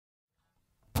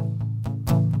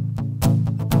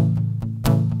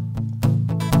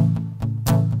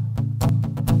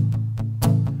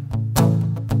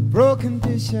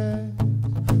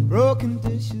broken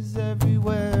dishes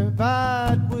everywhere,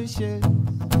 bad wishes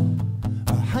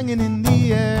are hanging in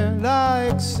the air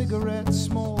like cigarette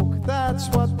smoke. That's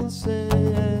what they say.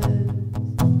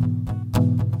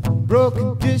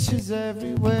 Broken dishes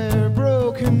everywhere,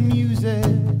 broken music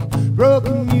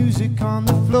on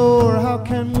the floor. How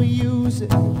can we use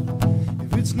it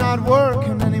if it's not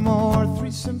working anymore?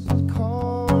 Three simple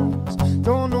chords,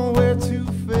 don't know where to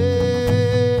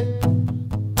fit.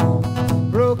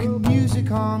 Broken music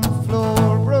on the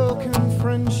floor, broken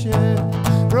friendship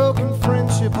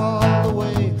all the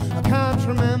way. I can't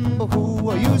remember who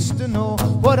I used to know,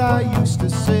 what I used to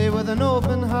say with an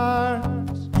open heart,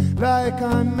 like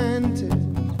I meant it.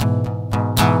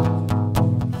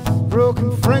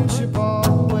 Broken friendship all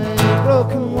the way,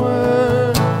 broken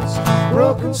words,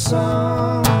 broken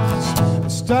songs. I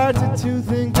started to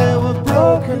think they were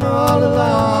broken all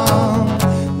along,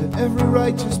 that every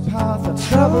righteous path I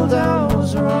traveled down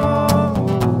was wrong.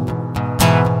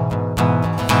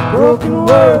 Broken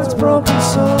words, broken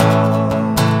songs.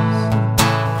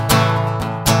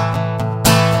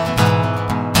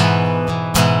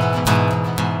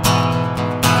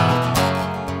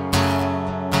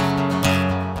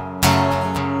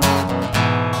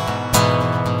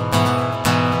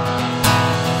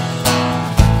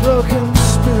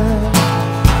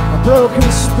 Broken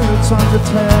spirit's on the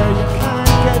tear. You can't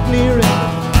get near it,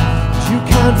 you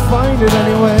can't find it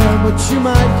anywhere, but you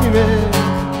might hear it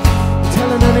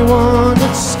telling anyone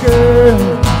it's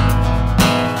scared.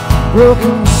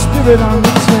 Broken spirit on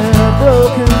the tear,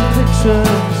 broken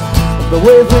pictures of the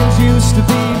way things used to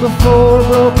be before.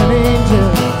 Broken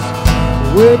angels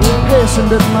waiting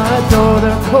patient at my door,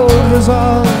 their cold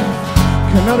resolve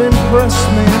cannot impress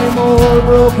me anymore.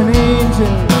 Broken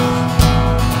angels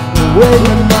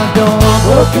waiting at my door.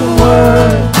 Broken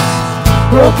words,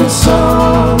 broken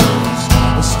songs. I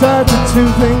started to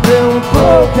think they were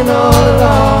broken all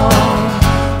along,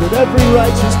 that every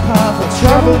righteous path I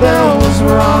traveled down was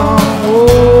wrong.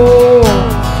 Oh,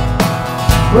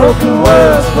 broken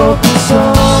words, broken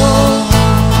songs.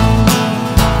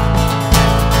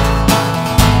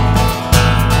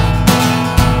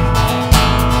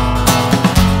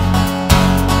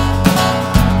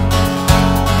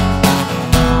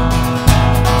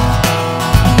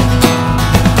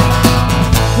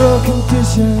 Broken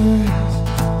dishes,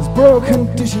 there's broken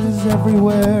dishes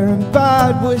everywhere, and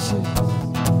bad wishes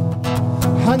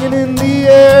hanging in the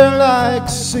air like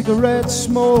cigarette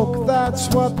smoke. That's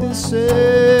what this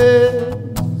is.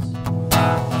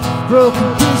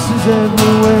 Broken dishes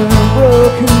everywhere,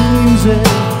 broken music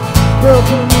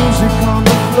on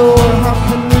the floor. How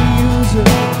can we use it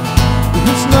if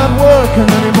it's not working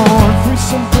anymore? Three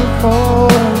simple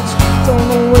chords, don't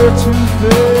know where to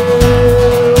fit.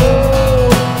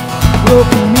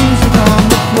 Broken music on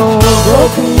the floor,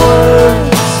 broken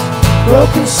words,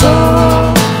 broken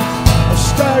songs. I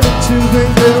started to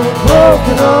think they were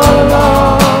broken all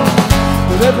along,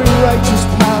 but every righteous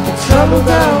path I traveled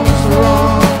down was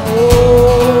wrong.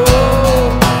 Oh,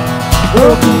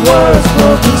 broken words,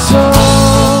 broken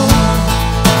songs.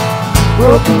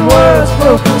 Broken words,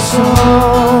 broken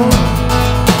songs.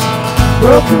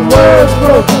 Broken words,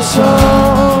 broken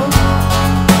songs.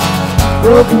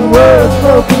 Broken words,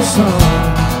 broken songs.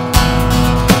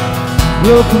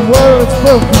 Broken words,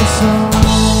 broken songs.